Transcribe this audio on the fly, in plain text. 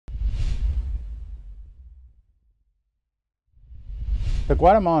The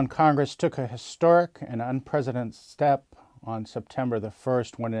Guatemalan Congress took a historic and unprecedented step on September the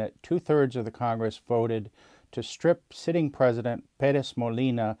 1st when two-thirds of the Congress voted to strip sitting President Perez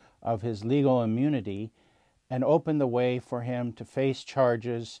Molina of his legal immunity and open the way for him to face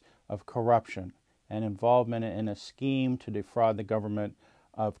charges of corruption and involvement in a scheme to defraud the government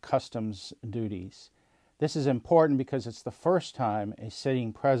of customs duties. This is important because it's the first time a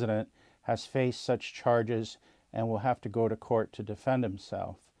sitting president has faced such charges and will have to go to court to defend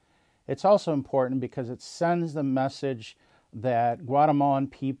himself. It's also important because it sends the message that Guatemalan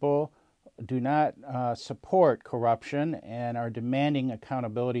people do not support corruption and are demanding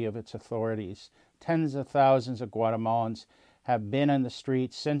accountability of its authorities. Tens of thousands of Guatemalans have been in the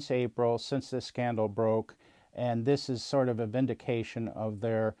streets since April, since this scandal broke, and this is sort of a vindication of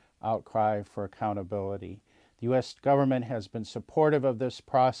their outcry for accountability. The U.S. government has been supportive of this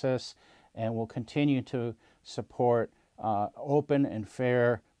process and will continue to support open and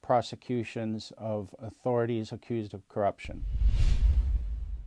fair prosecutions of authorities accused of corruption.